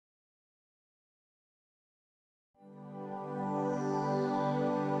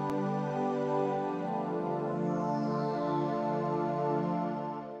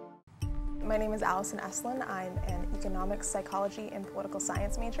My name is Allyson Eslin. I'm an economics, psychology, and political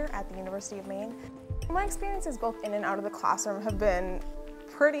science major at the University of Maine. My experiences both in and out of the classroom have been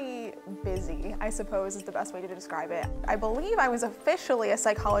pretty busy, I suppose is the best way to describe it. I believe I was officially a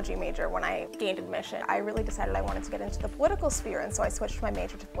psychology major when I gained admission. I really decided I wanted to get into the political sphere, and so I switched my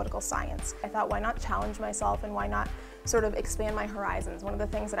major to political science. I thought, why not challenge myself and why not sort of expand my horizons? One of the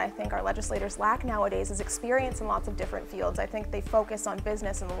things that I think our legislators lack nowadays is experience in lots of different fields. I think they focus on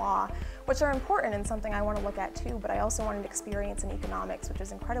business and law, which are important and something I want to look at too, but I also wanted experience in economics, which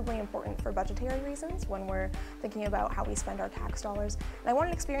is incredibly important for budgetary reasons when we're thinking about how we spend our tax dollars. And I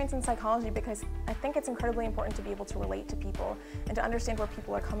wanted experience in psychology because I think it's incredibly important to be able to relate to people and to understand where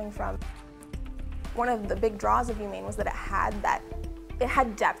people are coming from. One of the big draws of UMaine was that it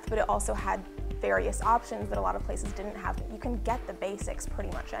had depth, but it also had various options that a lot of places didn't have. You can get the basics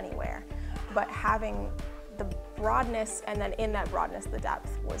pretty much anywhere, but having the broadness and then in that broadness the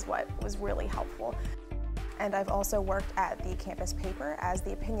depth was what was really helpful. And I've also worked at the campus paper as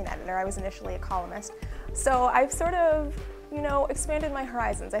the opinion editor. I was initially a columnist. So I've sort of, expanded my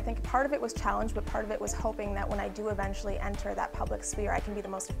horizons. I think part of it was challenge, but part of it was hoping that when I do eventually enter that public sphere, I can be the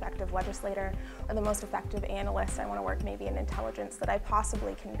most effective legislator or the most effective analyst. I want to work maybe in intelligence that I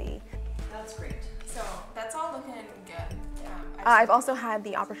possibly can be. That's great. So that's all looking good. I've also had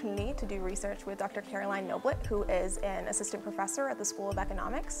the opportunity to do research with Dr. Caroline Noblet, who is an assistant professor at the School of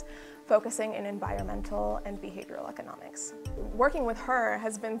Economics, focusing in environmental and behavioral economics. Working with her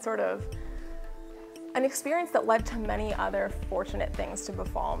has been sort of an experience that led to many other fortunate things to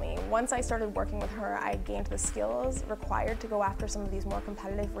befall me. Once I started working with her, I gained the skills required to go after some of these more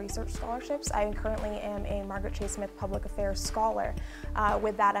competitive research scholarships. I currently am a Margaret Chase Smith Public Affairs Scholar.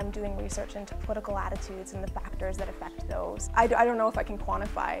 With that, I'm doing research into political attitudes and the factors that affect those. I don't know if I can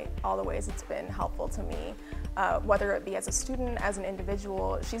quantify all the ways it's been helpful to me, whether it be as a student, as an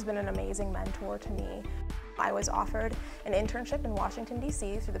individual. She's been an amazing mentor to me. I was offered an internship in Washington,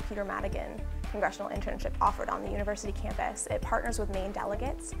 D.C. through the Peter Madigan congressional internship offered on the university campus. It partners with Maine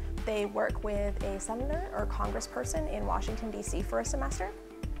delegates. They work with a senator or congressperson in Washington, D.C. for a semester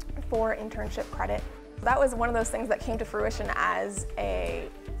for internship credit. That was one of those things that came to fruition as a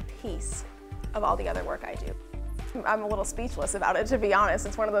piece of all the other work I do. I'm a little speechless about it, to be honest.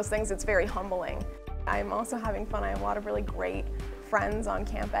 It's one of those things that's very humbling. I'm also having fun. I have a lot of really great friends on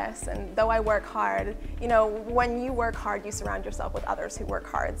campus, and though I work hard, when you work hard, you surround yourself with others who work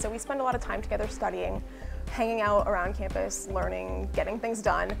hard. So we spend a lot of time together studying, hanging out around campus, learning, getting things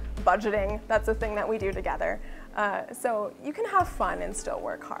done, budgeting. That's a thing that we do together. So you can have fun and still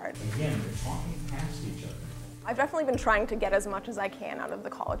work hard. Again, we're talking past each other. I've definitely been trying to get as much as I can out of the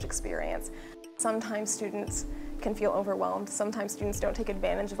college experience. Sometimes students can feel overwhelmed. Sometimes students don't take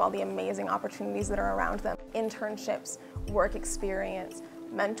advantage of all the amazing opportunities that are around them. Internships, work experience,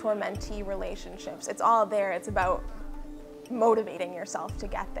 mentor-mentee relationships. It's all there. It's about motivating yourself to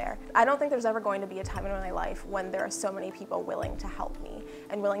get there. I don't think there's ever going to be a time in my life when there are so many people willing to help me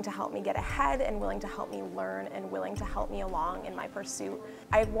and willing to help me get ahead and willing to help me learn and willing to help me along in my pursuit.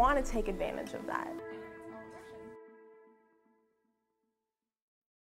 I want to take advantage of that.